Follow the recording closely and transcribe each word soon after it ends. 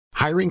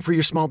Hiring for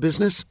your small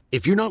business?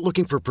 If you're not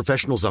looking for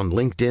professionals on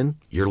LinkedIn,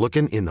 you're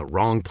looking in the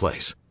wrong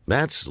place.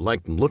 That's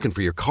like looking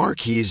for your car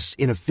keys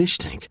in a fish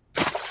tank.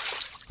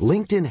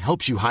 LinkedIn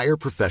helps you hire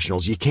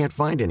professionals you can't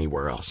find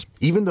anywhere else,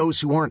 even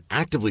those who aren't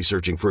actively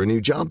searching for a new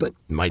job but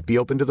might be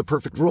open to the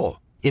perfect role.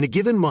 In a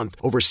given month,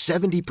 over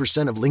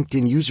 70% of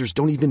LinkedIn users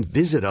don't even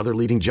visit other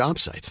leading job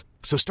sites.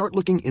 So start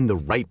looking in the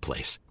right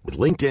place. With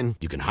LinkedIn,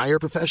 you can hire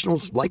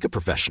professionals like a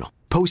professional.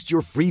 Post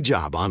your free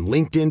job on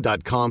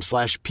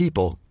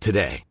linkedin.com/people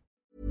today.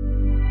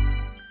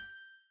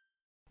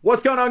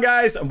 What's going on,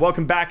 guys? And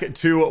welcome back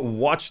to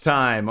Watch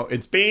Time.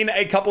 It's been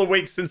a couple of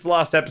weeks since the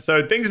last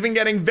episode. Things have been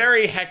getting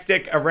very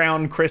hectic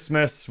around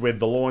Christmas with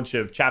the launch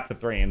of Chapter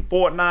 3 in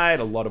Fortnite,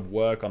 a lot of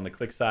work on the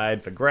Click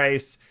side for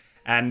Grace,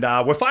 and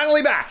we're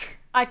finally back.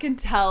 I can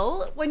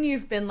tell when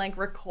you've been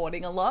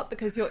recording a lot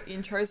because your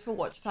intros for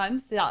Watch Time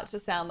start to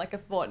sound like a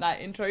Fortnite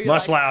intro. You're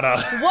Much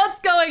louder. What's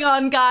going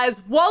on,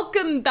 guys?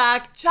 Welcome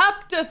back.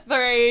 Chapter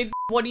 3.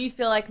 What do you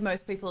feel like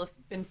most people have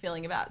been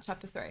feeling about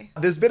Chapter 3?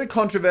 There's been a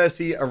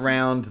controversy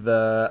around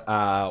the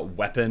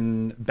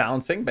weapon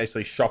balancing.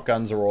 Basically,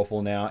 shotguns are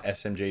awful now.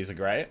 SMGs are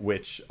great,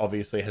 which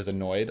obviously has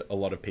annoyed a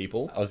lot of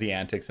people. Aussie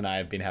Antics and I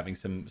have been having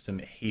some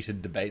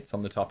heated debates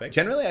on the topic.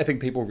 Generally, I think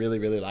people really,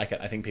 really like it.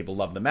 I think people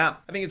love the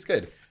map. I think it's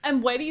good.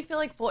 And where do you feel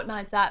like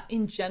Fortnite's at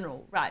in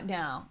general right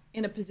now?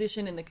 In a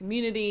position in the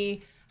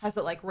community? Has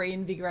it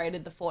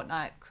reinvigorated the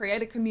Fortnite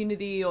creator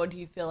community, or do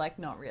you feel like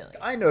not really?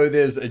 I know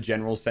there's a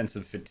general sense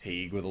of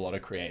fatigue with a lot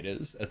of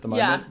creators at the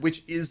moment,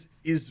 which is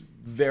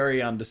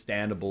very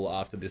understandable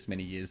after this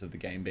many years of the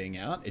game being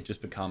out. It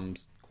just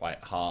becomes quite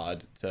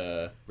hard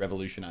to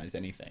revolutionize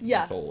anything.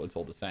 Yeah. It's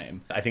all the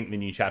same. I think the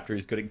new chapter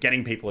is good at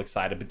getting people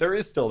excited, but there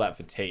is still that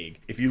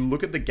fatigue. If you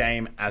look at the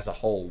game as a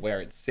whole,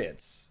 where it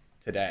sits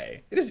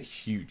today, it is a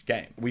huge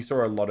game. We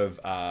saw a lot of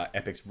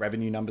Epic's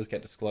revenue numbers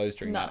get disclosed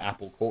during that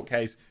Apple court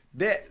case.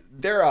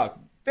 There are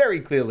very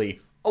clearly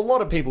a lot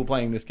of people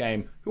playing this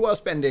game who are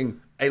spending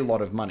a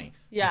lot of money.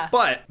 Yeah.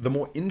 But the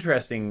more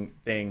interesting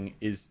thing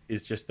is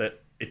just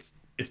that it's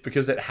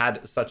because it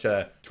had such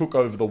a took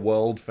over the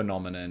world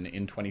phenomenon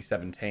in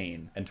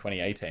 2017 and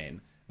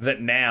 2018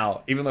 that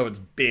now, even though it's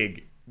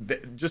big,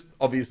 just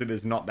obviously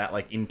there's not that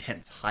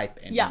intense hype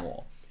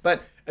anymore. Yeah.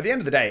 But at the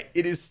end of the day,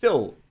 it is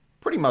still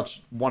pretty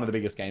much one of the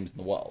biggest games in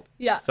the world.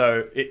 Yeah.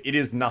 So it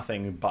is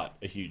nothing but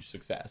a huge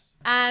success.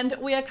 And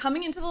we are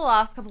coming into the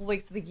last couple of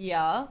weeks of the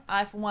year.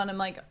 I, for one,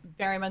 am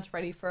very much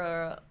ready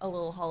for a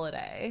little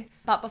holiday.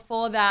 But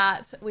before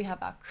that, we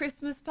have our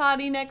Christmas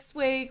party next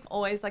week.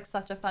 Always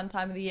such a fun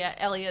time of the year.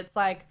 Elliot's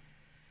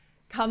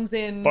comes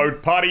in.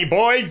 Boat party,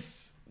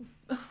 boys!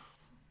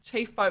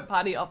 Chief boat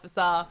party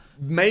officer.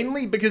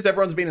 Mainly because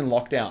everyone's been in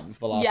lockdown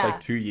for the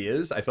last 2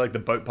 years. I feel like the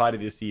boat party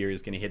this year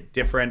is going to hit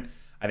different.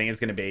 I think it's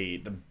going to be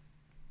the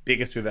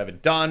biggest we've ever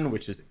done,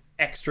 which is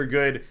extra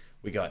good.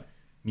 We got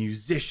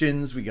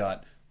musicians, we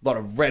got a lot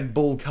of Red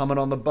Bull coming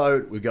on the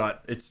boat. We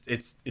got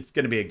it's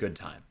going to be a good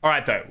time. All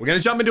right, though, we're going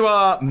to jump into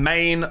our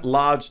main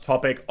large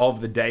topic of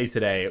the day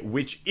today,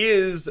 which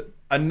is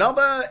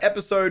another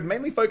episode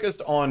mainly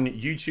focused on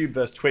YouTube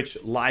versus Twitch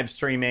live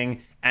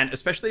streaming, and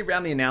especially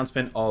around the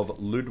announcement of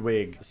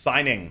Ludwig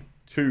signing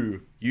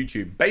to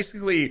YouTube.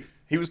 Basically,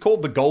 he was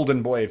called the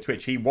golden boy of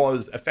Twitch. He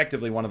was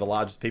effectively one of the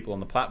largest people on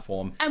the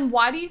platform. And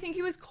why do you think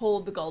he was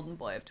called the golden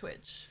boy of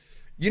Twitch?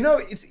 You know,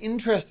 it's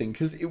interesting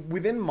because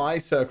within my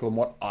circle and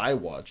what I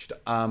watched,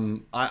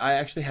 I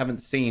actually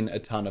haven't seen a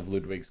ton of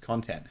Ludwig's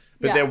content.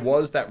 But there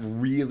was that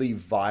really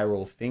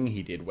viral thing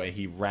he did where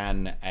he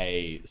ran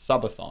a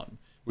subathon,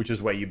 which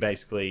is where you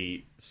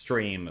basically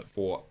stream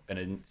for an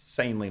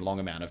insanely long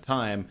amount of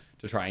time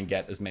to try and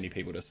get as many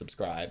people to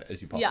subscribe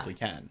as you possibly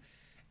can.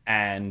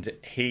 And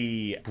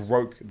he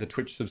broke the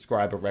Twitch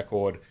subscriber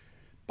record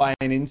by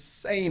an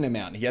insane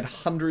amount. He had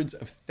hundreds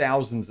of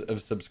thousands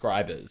of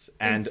subscribers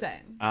and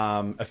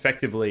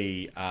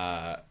effectively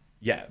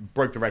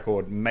broke the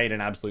record, made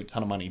an absolute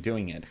ton of money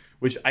doing it,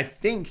 which I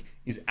think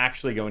is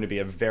actually going to be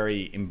a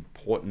very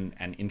important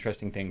and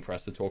interesting thing for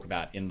us to talk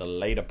about in the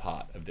later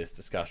part of this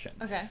discussion.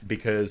 Okay.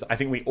 Because I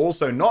think we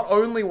also not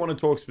only want to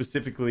talk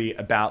specifically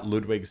about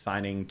Ludwig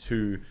signing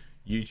to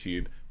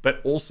YouTube, but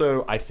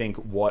also I think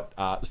what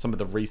some of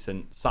the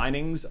recent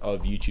signings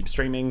of YouTube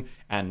streaming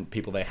and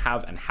people they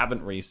have and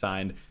haven't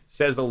re-signed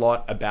says a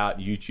lot about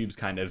YouTube's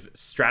kind of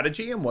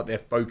strategy and what their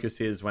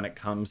focus is when it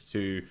comes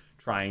to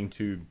trying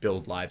to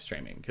build live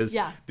streaming. Because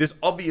this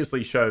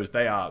obviously shows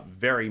they are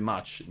very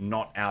much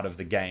not out of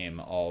the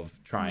game of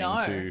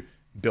trying to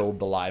build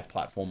the live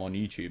platform on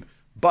YouTube.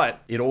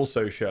 But it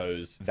also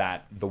shows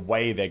that the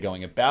way they're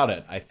going about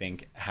it, I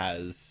think,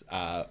 has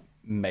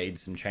made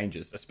some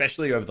changes,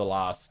 especially over the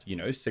last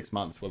 6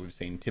 months, where we've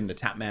seen Tim the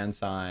Tatman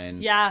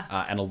sign,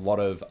 and a lot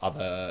of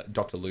other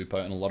Dr. Lupo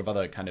and a lot of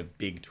other kind of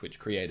big Twitch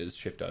creators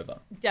shift over.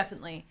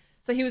 Definitely.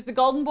 So he was the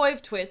golden boy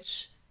of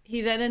Twitch.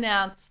 He then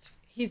announced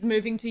he's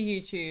moving to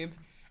YouTube,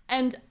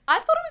 and I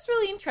thought it was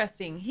really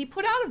interesting. He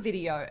put out a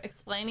video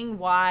explaining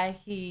why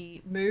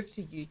he moved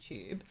to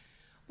YouTube,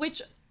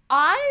 which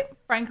I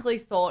frankly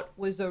thought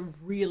was a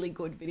really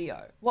good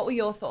video. What were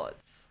your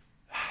thoughts?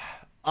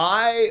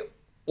 I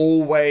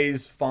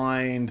always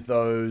find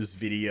those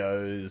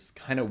videos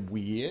kind of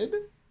weird.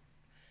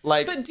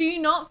 Like, But do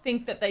you not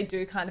think that they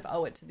do kind of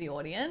owe it to the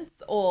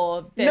audience,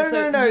 or no, you they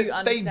understand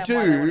why they want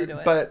do, to do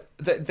it? but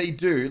they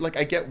do. Like,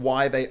 I get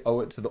why they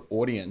owe it to the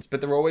audience,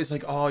 but they're always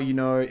like, oh,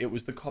 it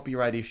was the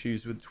copyright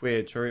issues with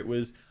Twitch, or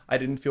I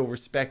didn't feel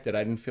respected,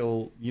 I didn't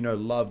feel,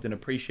 loved and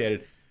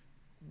appreciated.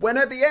 When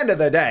at the end of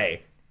the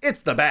day,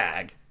 it's the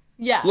bag.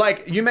 Yeah.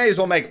 Like, you may as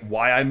well make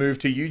Why I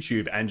Moved to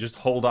YouTube and just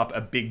hold up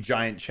a big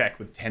giant check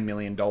with $10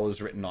 million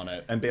written on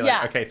it and be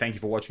like, okay, thank you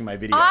for watching my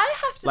video. I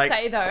have to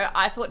say, though,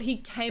 I thought he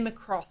came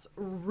across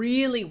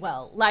really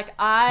well. Like,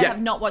 I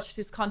have not watched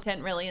his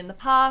content really in the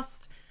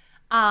past.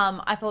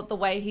 I thought the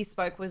way he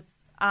spoke was,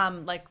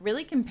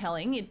 really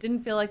compelling. It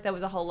didn't feel like there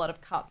was a whole lot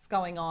of cuts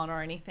going on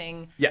or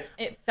anything. Yeah.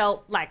 It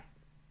felt like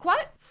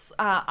quite,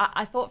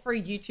 I thought for a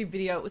YouTube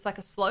video, it was like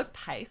a slow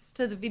pace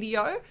to the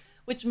video,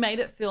 which made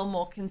it feel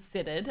more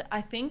considered,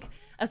 I think,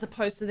 as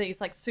opposed to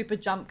these like super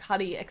jump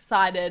cutty,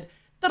 excited,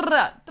 kind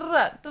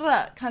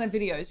of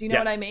videos. You know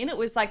what I mean? It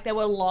was like there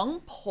were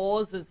long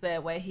pauses there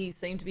where he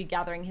seemed to be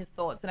gathering his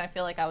thoughts. And I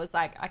feel like I was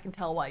like, I can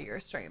tell why you're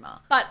a streamer.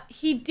 But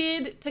he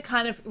did, to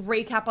kind of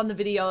recap on the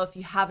video, if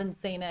you haven't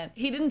seen it,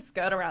 he didn't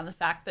skirt around the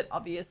fact that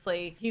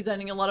obviously he's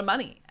earning a lot of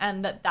money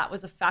and that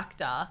was a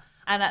factor.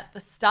 And at the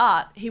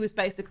start, he was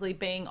basically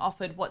being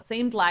offered what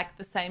seemed like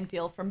the same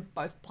deal from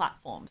both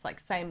platforms, like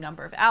same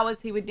number of hours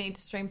he would need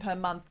to stream per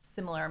month,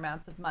 similar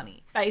amounts of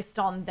money. Based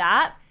on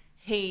that,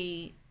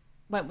 he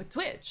went with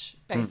Twitch,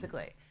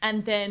 basically.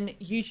 And then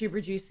YouTube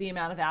reduced the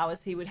amount of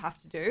hours he would have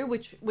to do,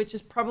 which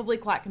is probably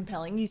quite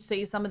compelling. You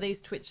see some of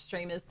these Twitch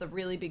streamers, the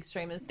really big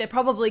streamers, they're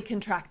probably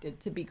contracted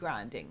to be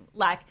grinding.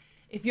 Like,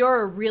 if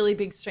you're a really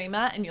big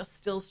streamer and you're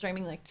still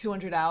streaming like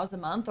 200 hours a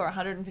month or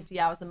 150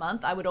 hours a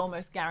month, I would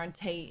almost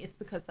guarantee it's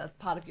because that's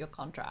part of your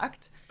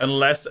contract.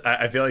 Unless,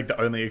 I feel like the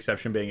only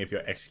exception being if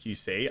you're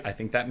XQC, I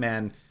think that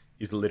man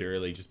is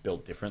literally just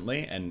built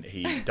differently and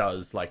he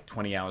does like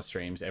 20-hour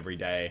streams every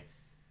day.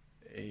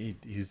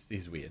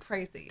 He's weird.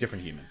 Crazy.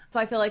 Different human. So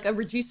I feel like a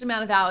reduced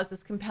amount of hours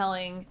is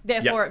compelling.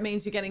 Therefore, it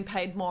means you're getting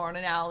paid more on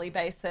an hourly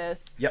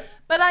basis. Yep.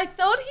 But I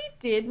thought he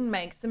did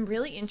make some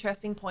really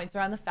interesting points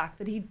around the fact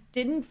that he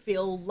didn't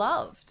feel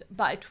loved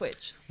by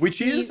Twitch.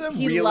 Which is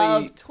he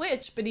loved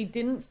Twitch, but he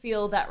didn't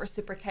feel that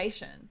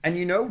reciprocation. And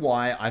you know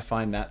why I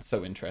find that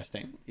so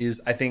interesting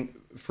is I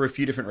think for a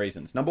few different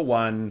reasons. Number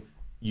one,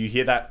 you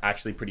hear that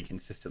actually pretty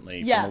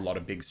consistently from a lot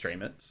of big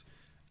streamers.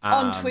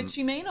 On Twitch,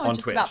 you mean? Or on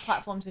just Twitch. about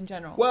platforms in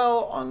general?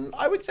 Well,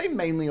 I would say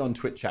mainly on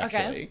Twitch,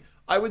 actually. Okay.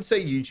 I would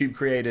say YouTube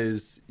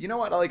creators, you know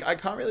what? Like, I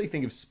can't really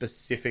think of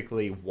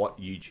specifically what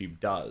YouTube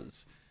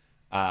does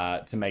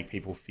to make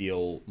people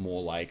feel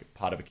more like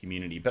part of a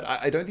community. But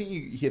I don't think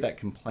you hear that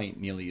complaint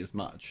nearly as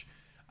much.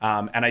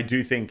 And I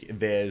do think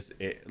there's,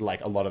 like,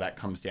 a lot of that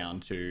comes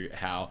down to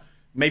how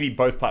maybe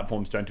both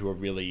platforms don't do a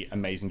really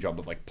amazing job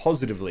of, like,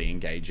 positively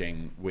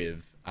engaging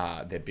with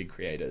their big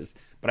creators.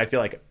 But I feel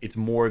like it's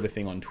more of a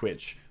thing on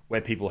Twitch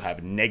where people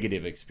have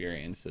negative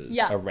experiences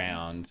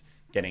around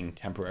getting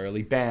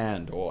temporarily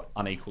banned or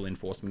unequal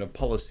enforcement of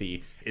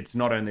policy. It's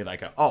not only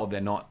like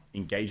they're not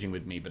engaging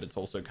with me, but it's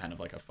also kind of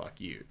like a fuck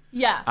you.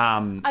 Yeah.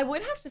 I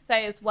would have to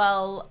say as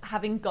well,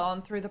 having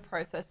gone through the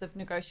process of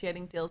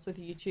negotiating deals with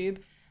YouTube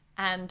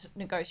and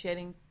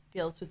negotiating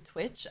deals with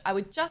Twitch, I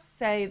would just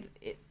say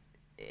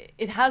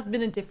it has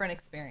been a different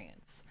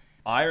experience.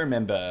 I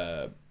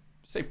remember,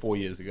 say 4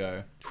 years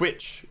ago,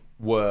 Twitch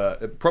were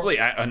probably,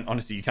 and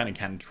honestly, you kind of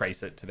can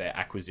trace it to their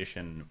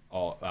acquisition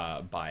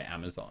by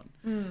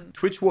Amazon.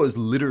 Twitch was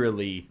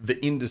literally the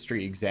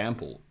industry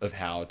example of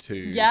how to,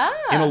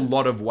 in a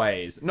lot of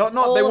ways. Not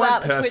they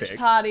weren't perfect. The Twitch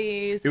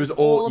parties. It was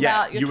all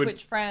about your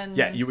Twitch friends.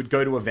 Yeah, you would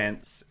go to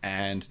events,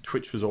 and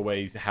Twitch was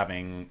always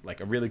having like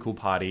a really cool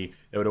party.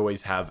 They would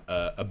always have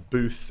a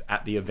booth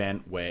at the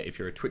event where if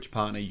you're a Twitch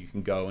partner, you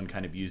can go and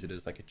kind of use it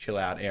as like a chill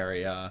out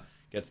area,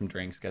 get some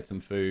drinks, get some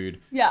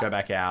food, go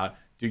back out,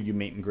 do your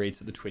meet and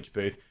greets at the Twitch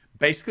booth.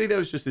 Basically, there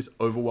was just this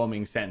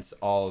overwhelming sense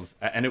of,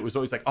 and it was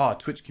always like,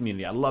 Twitch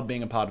community. I love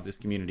being a part of this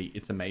community.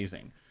 It's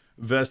amazing.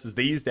 Versus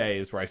these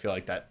days where I feel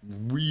like that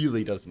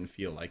really doesn't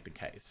feel like the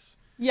case.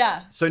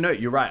 Yeah. So no,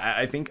 you're right.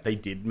 I think they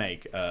did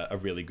make a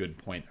really good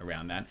point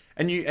around that.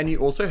 And you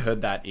also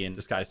heard that in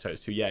Disguised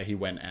Toast, who, he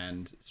went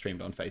and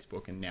streamed on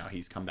Facebook and now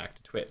he's come back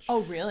to Twitch.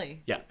 Oh,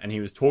 really? Yeah. And he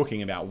was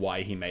talking about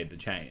why he made the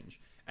change.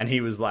 And he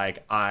was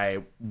like,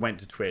 I went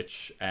to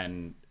Twitch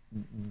and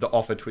the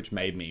offer Twitch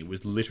made me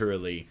was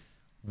literally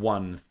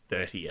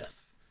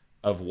 1/30th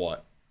of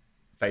what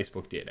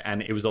Facebook did.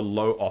 And it was a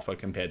low offer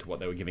compared to what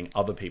they were giving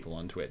other people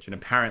on Twitch. And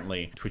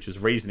apparently Twitch's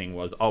reasoning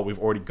was, we've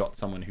already got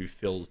someone who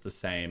fills the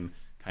same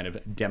kind of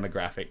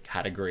demographic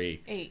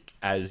category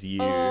as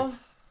you.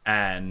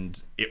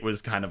 And it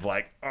was kind of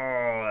like,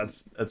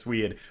 that's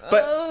weird.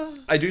 But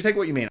I do take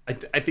what you mean.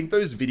 I think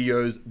those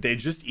videos, they're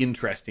just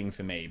interesting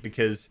for me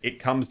because it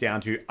comes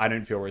down to, I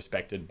don't feel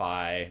respected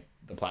by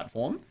the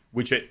platform,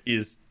 which it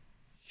is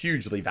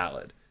hugely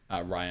valid.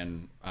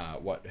 Ryan,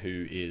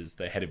 who is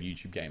the head of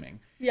YouTube gaming.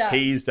 Yeah.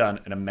 He's done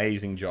an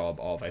amazing job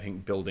of, I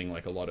think, building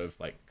like a lot of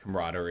like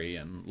camaraderie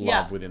and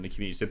love within the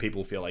community, so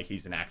people feel like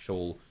he's an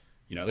actual,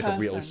 like a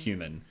real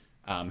human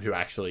who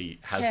actually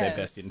has their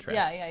best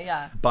interests.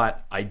 Yeah.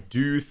 But I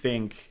do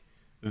think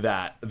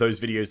that those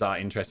videos are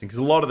interesting because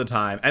a lot of the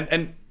time,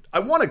 and I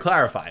want to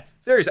clarify,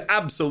 there is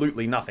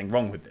absolutely nothing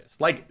wrong with this.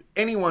 Like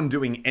anyone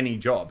doing any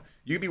job,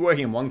 you could be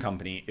working in one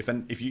company.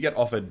 If you get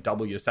offered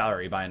double your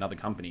salary by another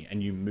company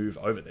and you move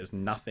over, there's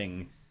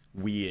nothing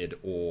weird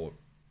or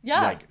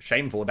like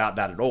shameful about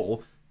that at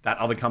all. That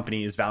other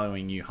company is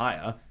valuing you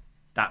higher.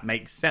 That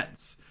makes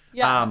sense.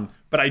 Yeah.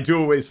 But I do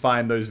always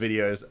find those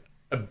videos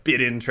a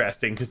bit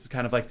interesting because it's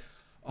kind of like,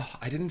 oh,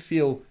 I didn't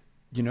feel,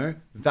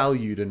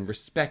 valued and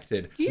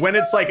respected. When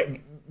it's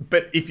like,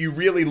 but if you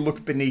really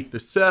look beneath the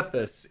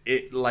surface,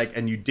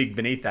 and you dig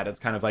beneath that, it's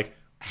kind of like,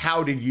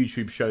 how did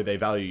YouTube show they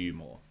value you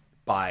more?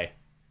 By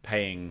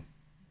paying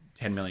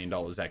 $10 million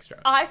extra.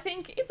 I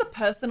think it's a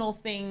personal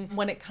thing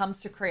when it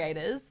comes to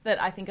creators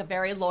that I think are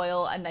very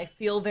loyal and they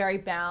feel very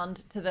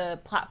bound to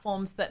the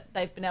platforms that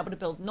they've been able to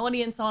build an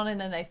audience on,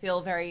 and then they feel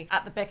very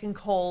at the beck and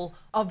call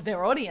of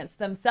their audience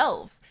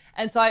themselves.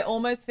 And so I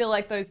almost feel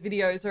like those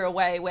videos are a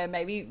way where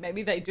maybe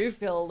they do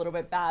feel a little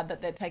bit bad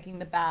that they're taking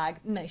the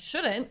bag, and they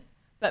shouldn't.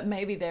 But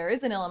maybe there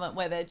is an element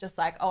where they're just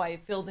like, oh, I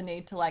feel the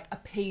need to like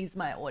appease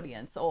my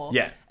audience or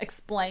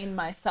explain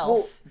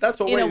myself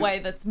in a way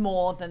that's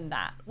more than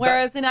that.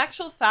 Whereas in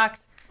actual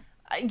fact,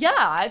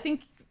 I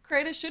think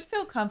creators should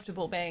feel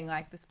comfortable being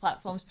like, this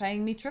platform's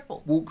paying me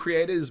triple. Well,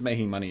 creators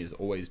making money has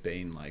always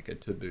been like a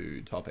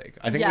taboo topic.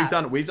 I think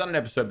we've done an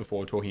episode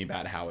before talking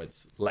about how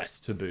it's less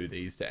taboo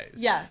these days.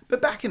 Yes.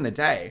 But back in the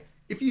day,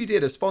 if you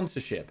did a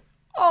sponsorship,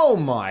 oh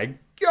my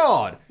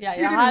God. Yeah,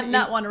 you're hiding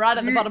that one right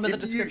at the bottom of the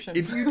description.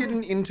 If you did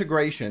an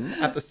integration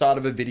at the start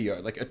of a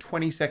video, like a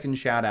 20-second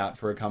shout out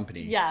for a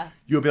company,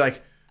 you'll be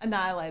like,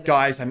 annihilated.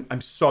 Guys,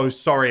 I'm so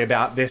sorry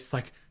about this.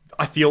 Like,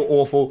 I feel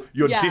awful.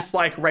 Your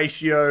dislike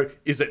ratio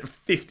is at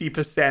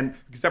 50%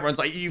 because everyone's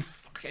like,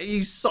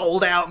 you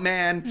sold out,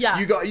 man. Yeah.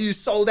 You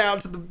sold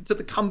out to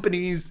the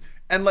companies.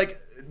 And like,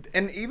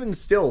 and even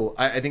still,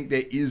 I think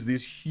there is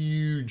this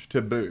huge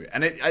taboo.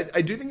 And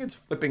I do think it's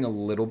flipping a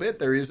little bit.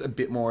 There is a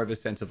bit more of a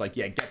sense of like,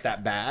 get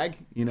that bag,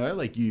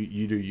 like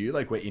you do you,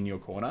 like we're in your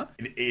corner.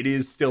 It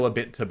is still a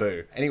bit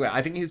taboo. Anyway,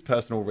 I think his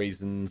personal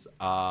reasons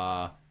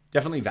are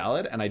definitely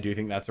valid. And I do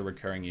think that's a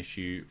recurring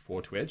issue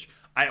for Twitch.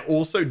 I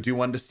also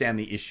do understand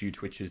the issue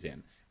Twitch is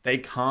in. They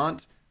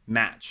can't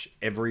match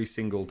every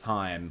single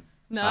time.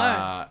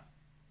 No.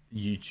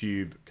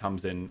 YouTube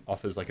comes in,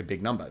 offers like a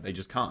big number. They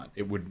just can't.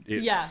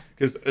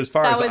 Because as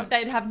far as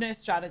they'd have no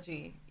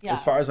strategy. Yeah.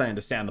 As far as I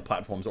understand, the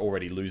platform's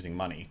already losing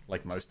money,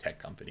 like most tech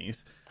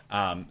companies.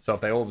 So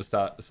if they all of a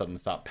sudden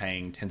start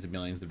paying tens of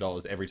millions of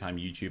dollars every time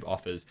YouTube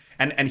offers,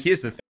 and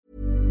here's the thing.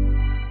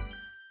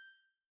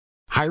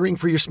 Hiring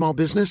for your small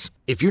business?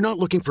 If you're not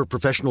looking for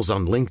professionals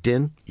on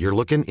LinkedIn, you're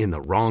looking in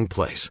the wrong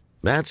place.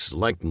 That's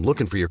like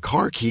looking for your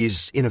car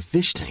keys in a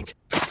fish tank.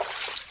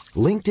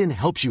 LinkedIn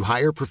helps you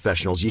hire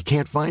professionals you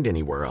can't find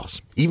anywhere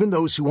else, even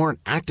those who aren't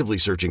actively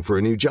searching for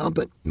a new job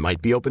but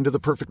might be open to the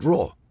perfect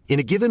role. In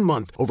a given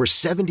month, over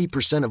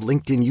 70% of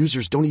LinkedIn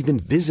users don't even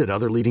visit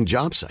other leading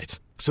job sites.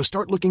 So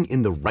start looking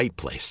in the right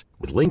place.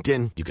 With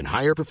LinkedIn, you can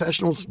hire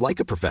professionals like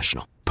a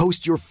professional.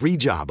 Post your free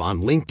job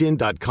on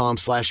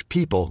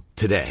linkedin.com/people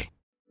today.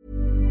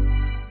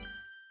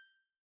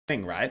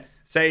 Thing, right?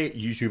 Say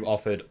YouTube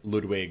offered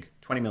Ludwig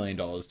 $20 million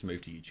to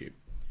move to YouTube.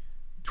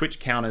 Twitch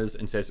counters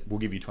and says, we'll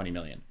give you 20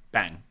 million.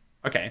 Bang.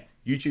 Okay.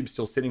 YouTube's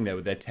still sitting there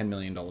with their $10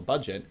 million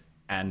budget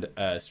and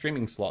a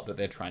streaming slot that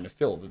they're trying to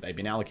fill that they've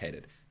been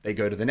allocated. They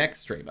go to the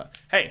next streamer.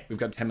 Hey, we've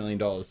got $10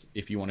 million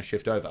if you want to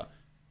shift over.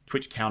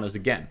 Twitch counters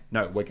again.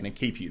 No, we're going to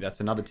keep you. That's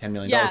another $10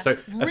 million. Yeah, so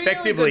really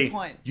effectively, good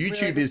point.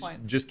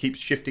 YouTube just keeps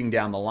shifting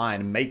down the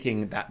line,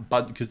 making that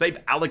budget, because they've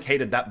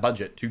allocated that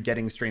budget to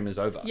getting streamers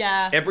over.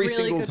 Yeah, every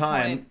really single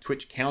time point.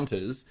 Twitch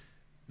counters,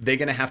 they're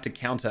going to have to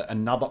counter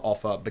another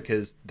offer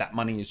because that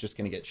money is just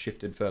going to get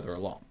shifted further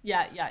along.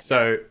 Yeah.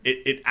 So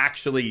it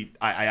actually,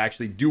 I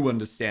actually do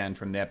understand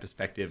from their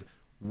perspective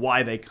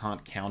why they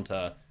can't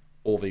counter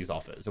all these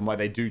offers and why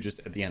they do just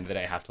at the end of the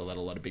day have to let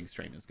a lot of big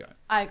streamers go.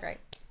 I agree.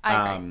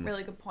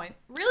 Really good point.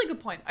 Really good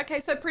point. Okay,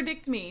 so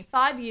predict me,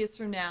 5 years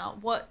from now,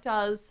 what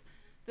does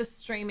the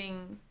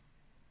streaming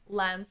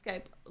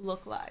landscape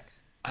look like?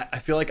 I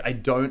feel like I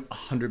don't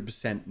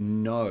 100%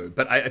 know,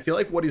 but I feel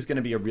like what is going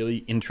to be a really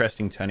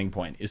interesting turning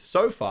point is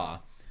so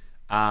far,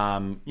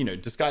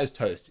 Disguised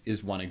Toast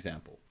is one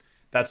example.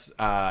 That's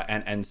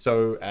and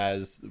so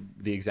as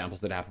the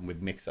examples that happened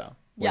with Mixer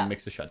when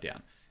Mixer shut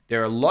down. There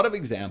are a lot of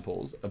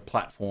examples of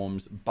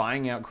platforms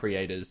buying out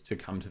creators to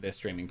come to their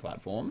streaming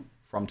platform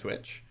from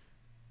Twitch,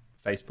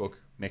 Facebook,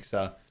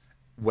 Mixer,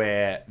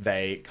 where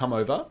they come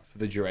over for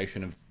the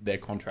duration of their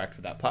contract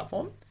with that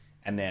platform,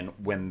 and then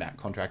when that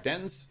contract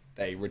ends,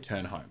 they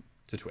return home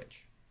to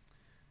Twitch.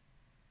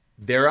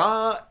 There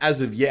are, as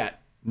of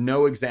yet,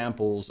 no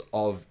examples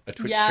of a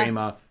Twitch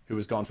streamer who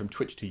has gone from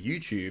Twitch to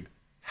YouTube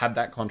had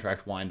that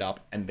contract wind up,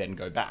 and then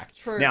go back.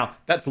 True. Now,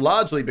 that's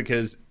largely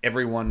because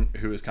everyone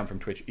who has come from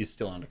Twitch is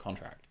still under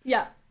contract.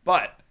 Yeah.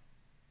 But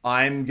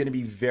I'm going to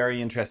be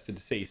very interested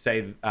to see,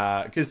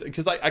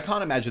 because I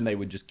can't imagine they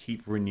would just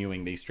keep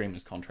renewing these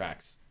streamers'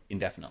 contracts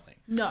indefinitely.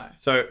 No.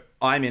 So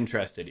I'm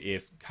interested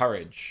if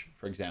Courage,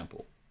 for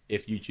example,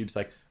 if YouTube's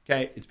like,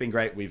 okay, it's been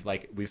great.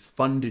 We've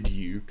funded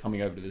you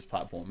coming over to this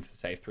platform for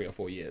say 3 or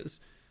 4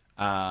 years.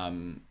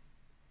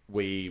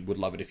 We would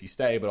love it if you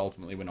stay, but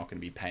ultimately we're not going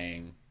to be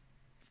paying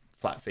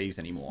flat fees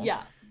anymore.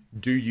 Yeah.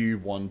 Do you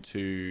want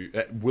to?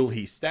 Will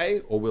he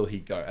stay or will he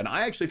go? And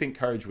I actually think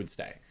Courage would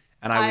stay.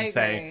 And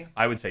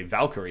I would say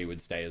Valkyrie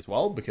would stay as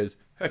well, because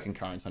her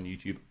concurrents on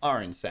YouTube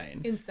are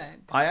insane.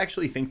 Insane. I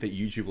actually think that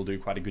YouTube will do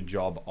quite a good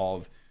job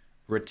of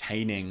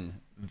retaining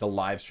the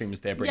live streamers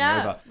they're bringing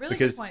over, really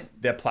because good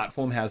point. their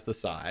platform has the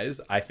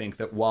size. I think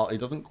that while it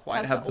doesn't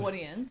quite have the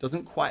audience,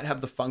 doesn't quite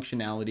have the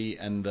functionality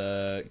and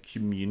the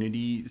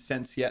community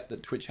sense yet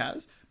that Twitch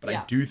has, but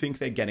I do think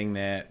they're getting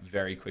there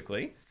very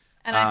quickly.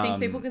 And I think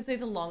people can see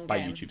the long game. By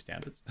YouTube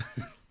standards.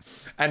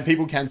 And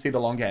people can see the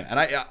long game. And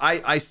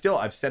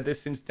I've said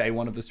this since day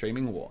one of the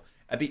streaming war.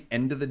 At the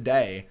end of the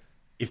day,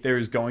 if there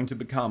is going to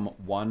become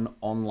one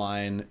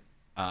online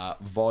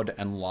VOD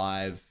and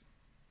live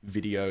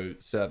video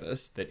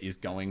service that is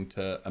going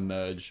to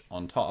emerge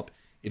on top,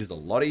 it is a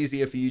lot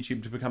easier for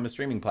YouTube to become a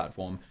streaming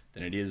platform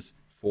than it is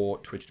for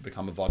Twitch to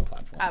become a VOD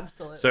platform.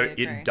 Absolutely. So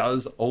agree. it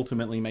does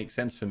ultimately make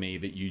sense for me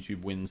that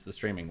YouTube wins the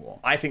streaming war.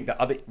 I think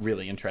the other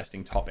really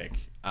interesting topic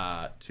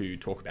to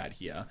talk about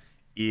here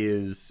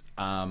is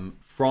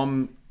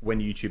from when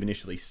YouTube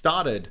initially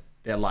started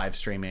their live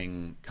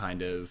streaming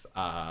kind of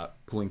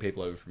pulling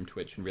people over from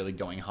Twitch and really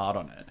going hard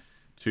on it,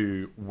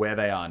 to where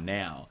they are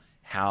now,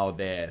 how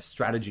their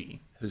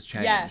strategy has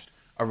changed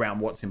around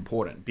what's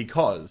important.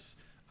 Because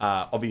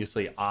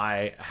obviously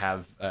I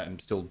am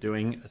still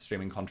doing a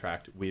streaming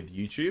contract with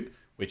YouTube,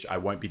 which I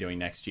won't be doing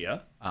next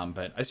year,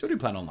 but I still do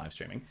plan on live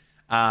streaming.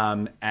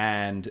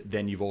 And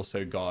then you've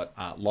also got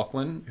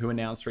Lachlan, who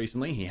announced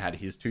recently he had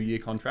his 2-year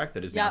contract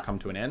that has now come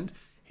to an end.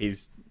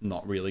 He's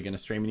not really going to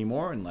stream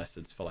anymore unless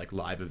it's for like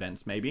live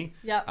events, maybe.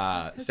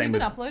 Yeah. Has he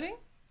been uploading?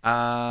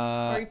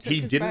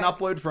 He didn't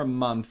upload for a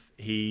month.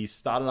 He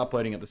started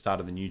uploading at the start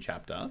of the new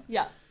chapter.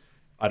 Yeah.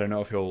 I don't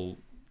know if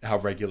how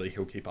regularly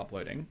he'll keep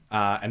uploading.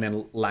 And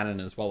then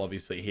Lannon as well,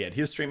 obviously. He had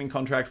his streaming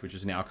contract, which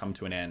has now come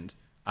to an end.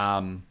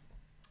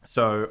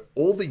 So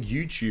all the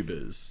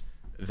YouTubers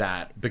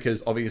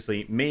because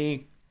obviously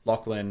me,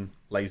 Lachlan,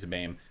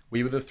 Laserbeam,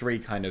 we were the 3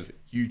 kind of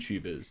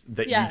YouTubers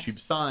that YouTube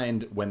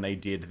signed when they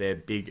did their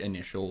big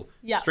initial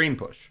stream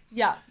push.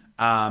 Yeah.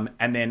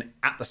 And then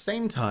at the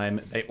same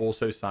time, they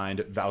also signed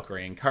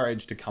Valkyrie and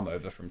Courage to come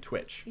over from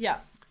Twitch. Yeah.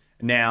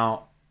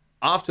 Now,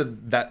 after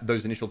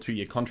those initial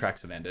 2-year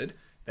contracts have ended,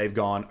 they've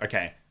gone,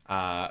 okay,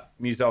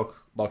 Muselk,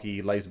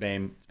 Lockie,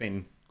 Laserbeam, it's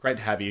been great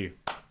to have you.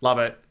 Love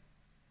it.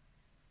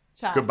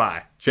 Ciao.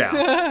 Goodbye.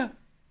 Ciao.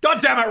 God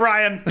damn it,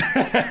 Ryan.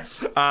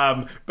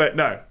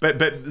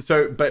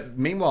 But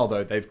meanwhile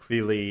though, they've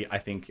clearly, I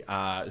think,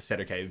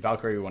 said, okay,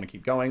 Valkyrie, we want to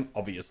keep going,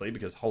 obviously,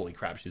 because holy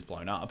crap, she's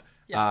blown up.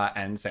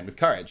 And same with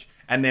Courage.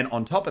 And then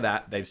on top of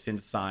that, they've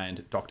since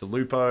signed Dr.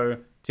 Lupo,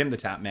 Tim the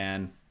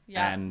Tapman,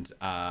 and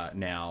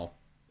now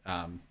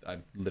I'm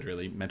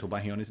literally mental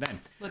blanking on his name.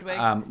 Ludwig.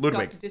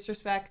 Dr.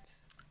 Disrespect.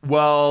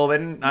 Well,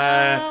 then,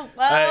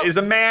 is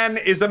a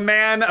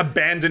man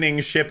abandoning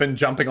ship and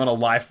jumping on a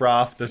life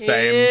raft the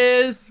same?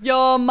 Is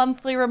your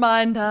monthly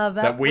reminder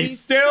that we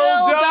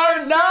still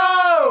don't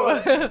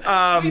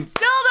know. We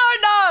still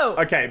don't know.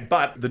 Okay,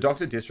 but the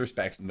Dr.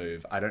 Disrespect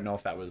move, I don't know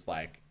if that was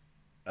like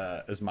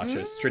as much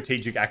a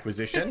strategic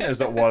acquisition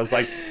as it was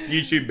like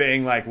YouTube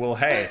being like, well,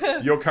 hey,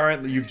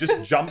 you've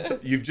just jumped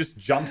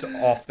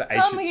off the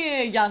Come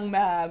here, young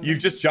man. You've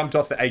just jumped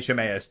off the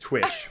HMAS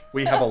Twitch.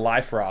 We have a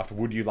life raft.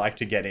 Would you like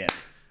to get in?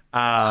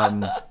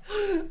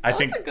 That's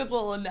a good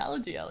little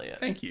analogy, Elliot.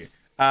 Thank you.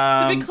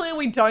 To be clear,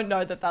 we don't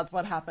know that that's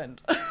what happened.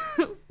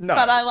 No.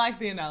 But I like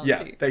the analogy.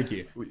 Yeah, thank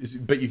you.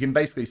 But you can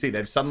basically see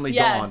they've suddenly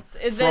gone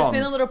There's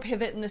been a little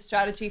pivot in the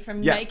strategy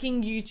from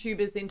making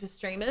YouTubers into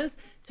streamers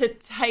to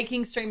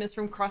taking streamers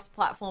from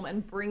cross-platform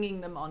and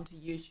bringing them onto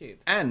YouTube.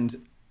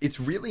 And it's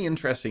really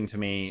interesting to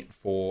me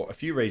for a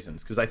few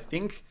reasons, because I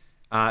think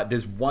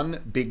there's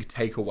one big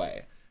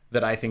takeaway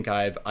that I think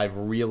I've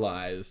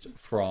realized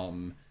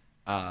from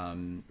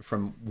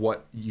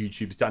what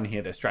YouTube's done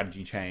here, their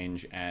strategy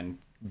change, and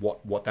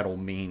what that all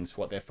means,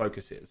 what their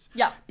focus is.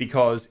 Yeah.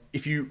 Because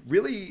if you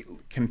really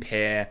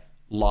compare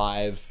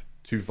live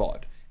to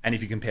VOD, and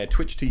if you compare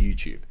Twitch to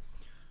YouTube,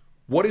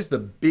 what is the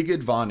big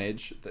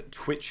advantage that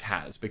Twitch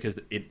has? Because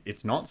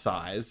it's not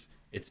size,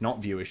 it's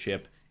not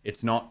viewership,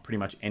 it's not pretty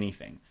much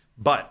anything.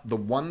 But the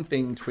one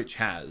thing Twitch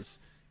has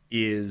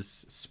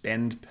is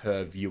spend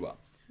per viewer.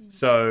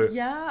 So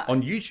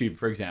on YouTube,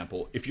 for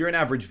example, if you're an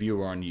average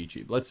viewer on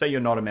YouTube, let's say you're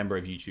not a member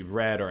of YouTube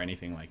Red or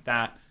anything like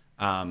that,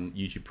 is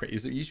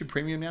it YouTube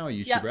Premium now or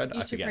YouTube Red?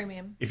 YouTube I forget.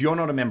 Premium. If you're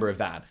not a member of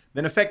that,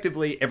 then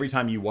effectively every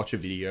time you watch a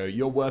video,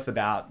 you're worth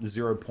about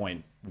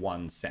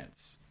 0.1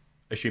 cents,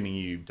 assuming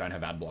you don't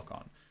have ad block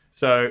on.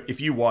 So if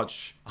you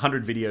watch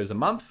 100 videos a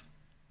month,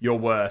 you're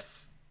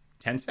worth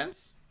 10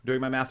 cents,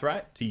 doing my math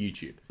right, to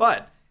YouTube.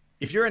 But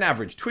if you're an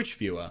average Twitch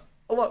viewer,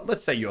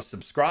 let's say you're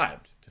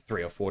subscribed to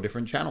 3 or 4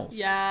 different channels.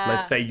 Yeah.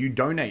 Let's say you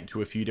donate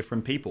to a few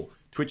different people.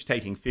 Twitch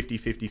taking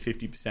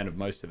 50% of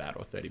most of that,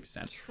 or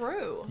 30%.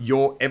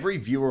 True. Every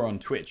viewer on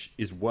Twitch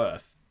is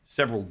worth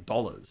several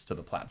dollars to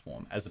the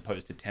platform, as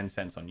opposed to 10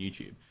 cents on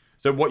YouTube.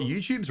 So what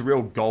YouTube's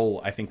real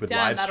goal, I think, with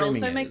live streaming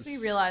that also makes me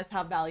realize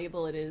how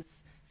valuable it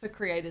is for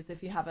creators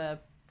if you have a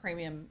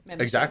premium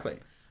membership. Exactly.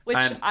 Which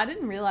And I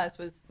didn't realize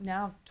was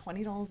now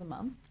 $20 a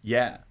month.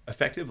 yeah,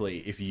 effectively,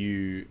 if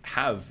you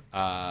have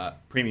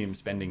premium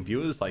spending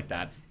viewers like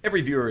that,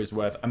 every viewer is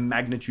worth a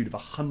magnitude of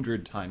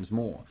 100 times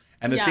more.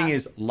 And the thing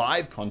is,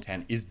 live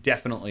content is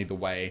definitely the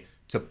way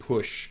to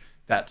push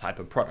that type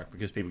of product,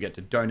 because people get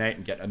to donate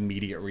and get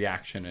immediate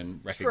reaction and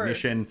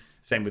recognition. True.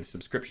 Same with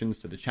subscriptions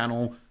to the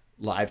channel,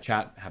 live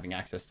chat, having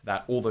access to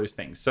that, all those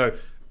things. So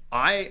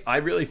I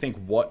really think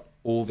what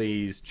all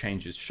these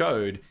changes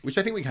showed, which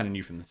I think we kind of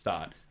knew from the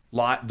start,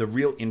 the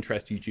real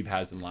interest YouTube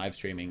has in live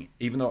streaming,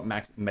 even though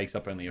it makes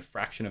up only a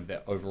fraction of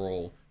their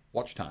overall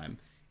watch time,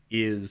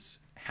 is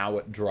how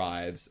it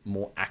drives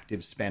more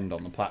active spend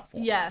on the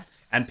platform.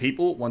 Yes. And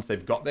people, once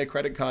they've got their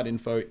credit card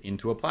info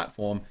into a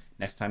platform,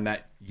 next time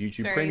that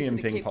YouTube Premium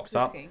thing pops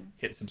up,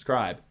 hit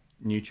subscribe,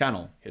 new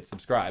channel, hit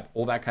subscribe,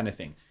 all that kind of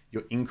thing.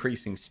 You're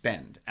increasing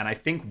spend. And I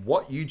think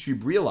what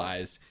YouTube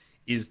realized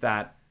is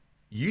that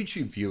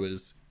YouTube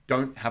viewers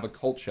don't have a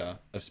culture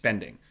of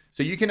spending.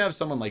 So you can have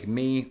someone like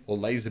me or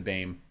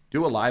Laserbeam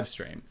do a live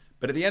stream,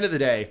 but at the end of the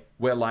day,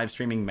 we're live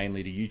streaming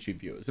mainly to YouTube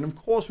viewers. And of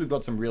course, we've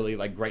got some really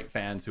great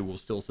fans who will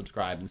still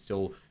subscribe and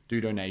still do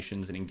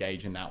donations and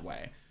engage in that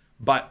way.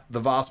 But the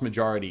vast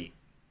majority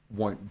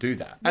won't do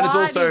that. And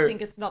why do you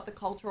think it's not the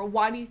culture, or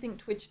why do you think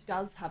Twitch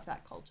does have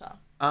that culture?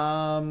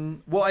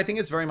 Well, I think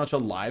it's very much a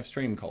live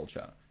stream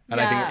culture. And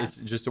I think it's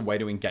just a way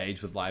to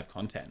engage with live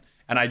content.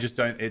 And I just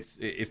don't,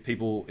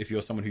 if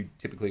you're someone who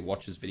typically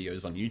watches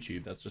videos on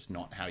YouTube, that's just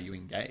not how you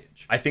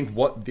engage. I think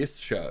what this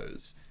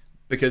shows,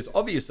 because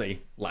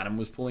obviously Lanham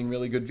was pulling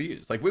really good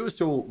views. We were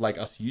still,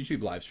 us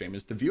YouTube live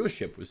streamers, the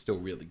viewership was still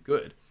really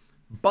good.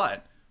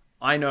 But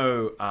I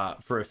know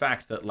for a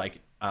fact that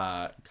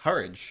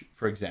Courage,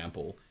 for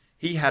example,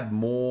 he had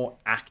more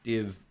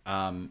active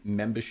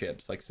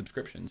memberships,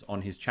 subscriptions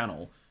on his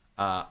channel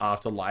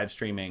after live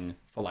streaming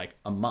for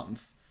a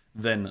month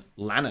than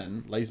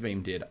Lanham,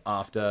 Laserbeam, did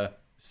after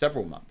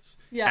several months.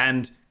 Yeah.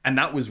 And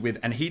that was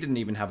and he didn't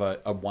even have a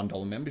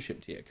 $1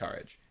 membership tier,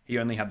 Courage. He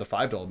only had the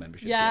 $5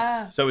 membership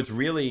tier. So it's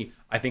really,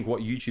 I think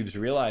what YouTube's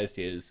realized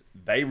is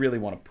they really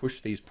want to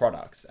push these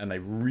products, and they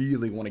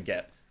really want to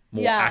get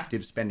more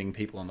active spending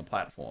people on the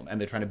platform. And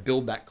they're trying to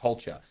build that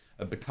culture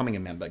of becoming a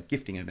member,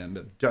 gifting a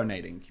member,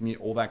 donating,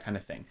 community, all that kind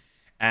of thing.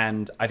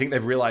 And I think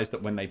they've realized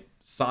that when they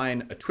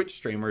sign a Twitch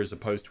streamer as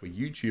opposed to a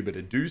YouTuber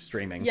to do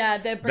streaming,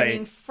 they're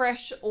bringing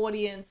fresh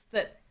audience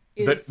that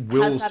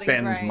will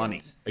spend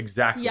money.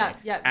 Exactly.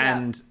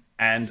 And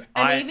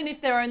even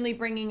if they're only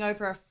bringing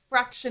over a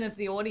fraction of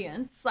the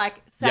audience,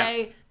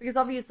 because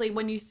obviously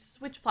when you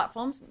switch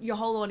platforms, your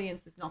whole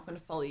audience is not going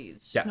to follow you.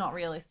 It's just not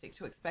realistic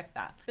to expect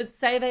that. But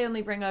say they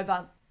only bring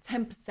over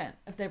 10%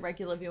 of their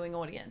regular viewing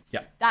audience.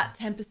 That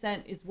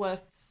 10% is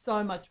worth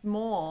so much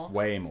more.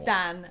 Way more.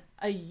 Than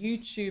a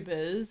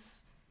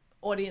YouTuber's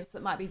audience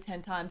that might be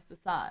 10 times the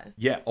size.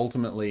 Yeah,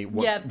 ultimately,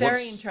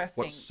 very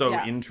interesting. What's so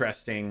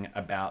interesting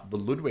about the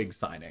Ludwig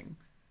signing,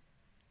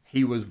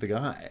 he was the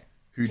guy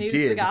who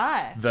did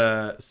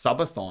the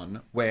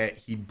subathon where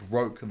he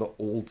broke the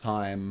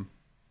all-time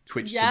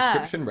Twitch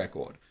subscription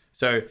record.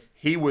 So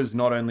he was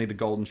not only the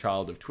golden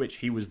child of Twitch,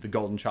 he was the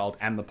golden child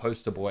and the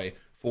poster boy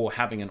for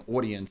having an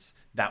audience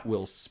that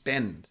will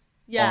spend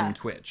on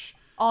Twitch.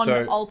 On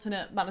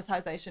alternate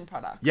monetization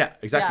products. Yeah,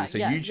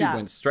 exactly. YouTube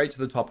went straight to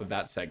the top of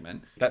that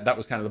segment. That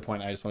was kind of the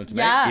point I just wanted to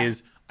make,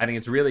 is I think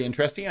it's really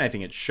interesting, and I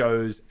think it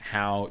shows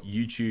how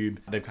YouTube,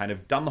 they've kind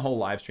of done the whole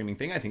live streaming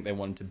thing. I think they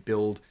wanted to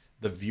build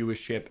the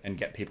viewership and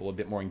get people a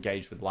bit more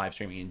engaged with live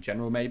streaming in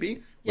general,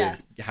 maybe,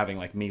 with having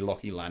me,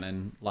 Lockie,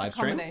 Lanham live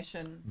stream.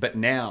 Combination. But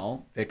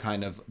now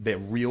their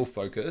real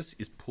focus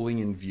is pulling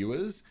in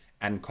viewers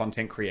and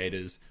content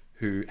creators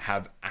who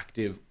have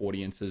active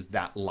audiences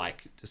that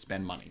like to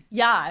spend money.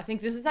 Yeah, I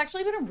think this has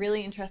actually been a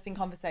really interesting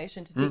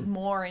conversation to dig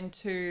more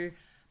into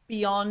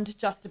beyond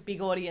just a big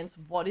audience.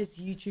 What is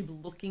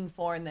YouTube looking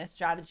for in their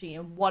strategy,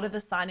 and what are the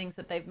signings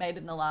that they've made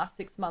in the last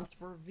 6 months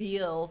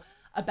reveal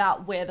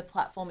about where the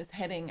platform is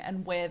heading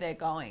and where they're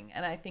going?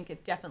 And I think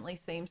it definitely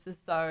seems as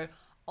though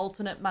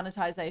alternate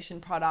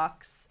monetization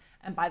products,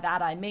 and by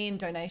that I mean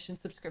donation,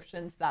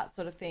 subscriptions, that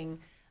sort of thing,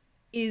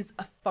 is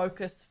a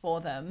focus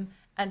for them.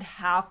 And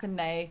how can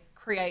they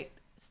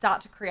start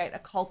to create a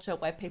culture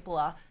where people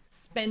are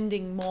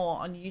spending more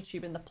on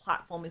YouTube and the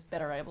platform is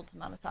better able to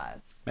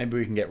monetize? Maybe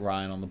we can get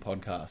Ryan on the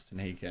podcast and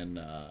he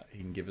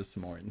can give us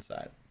some more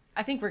insight.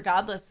 I think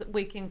regardless,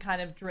 we can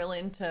kind of drill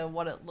into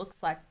what it looks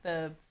like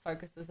the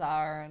focuses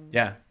are. And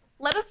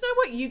let us know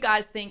what you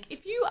guys think.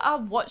 If you are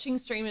watching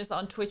streamers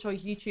on Twitch or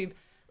YouTube,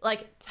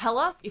 Like, tell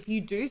us if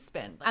you do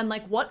spend and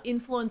like what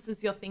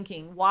influences your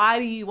thinking. Why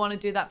do you want to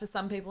do that for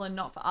some people and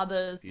not for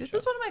others? This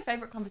was one of my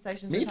favorite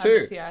conversations we've had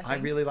this year, I think. I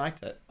really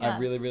liked it. Yeah. I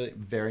really,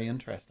 very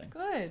interesting.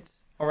 Good.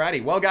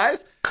 Alrighty. Well,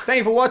 guys, thank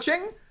you for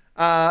watching.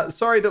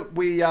 Sorry that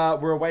we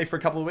were away for a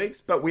couple of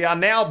weeks, but we are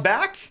now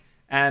back.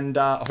 And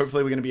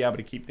hopefully we're going to be able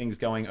to keep things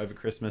going over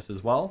Christmas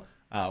as well.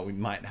 We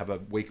might have a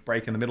week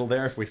break in the middle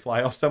there if we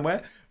fly off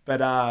somewhere. But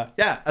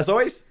yeah, as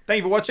always, thank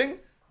you for watching.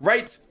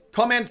 Rate,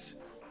 comment,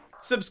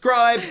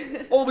 subscribe,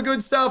 all the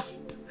good stuff.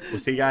 We'll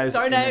see you guys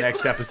in the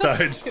next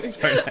episode.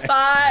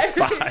 Bye.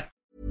 Bye.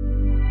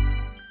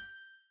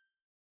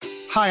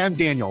 Hi, I'm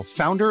Daniel,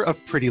 founder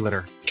of Pretty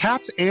Litter.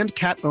 Cats and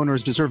cat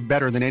owners deserve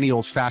better than any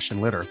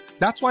old-fashioned litter.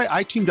 That's why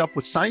I teamed up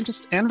with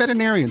scientists and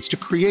veterinarians to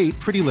create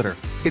Pretty Litter.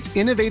 Its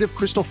innovative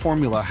crystal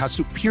formula has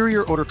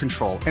superior odor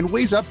control and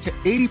weighs up to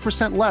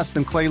 80% less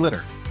than clay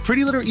litter.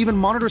 Pretty Litter even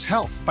monitors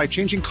health by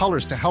changing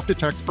colors to help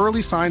detect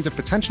early signs of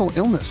potential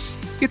illness.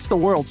 It's the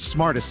world's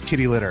smartest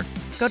kitty litter.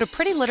 Go to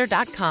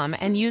prettylitter.com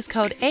and use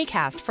code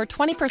ACAST for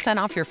 20%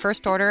 off your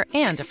first order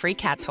and a free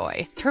cat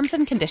toy. Terms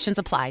and conditions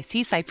apply.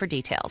 See site for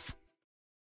details.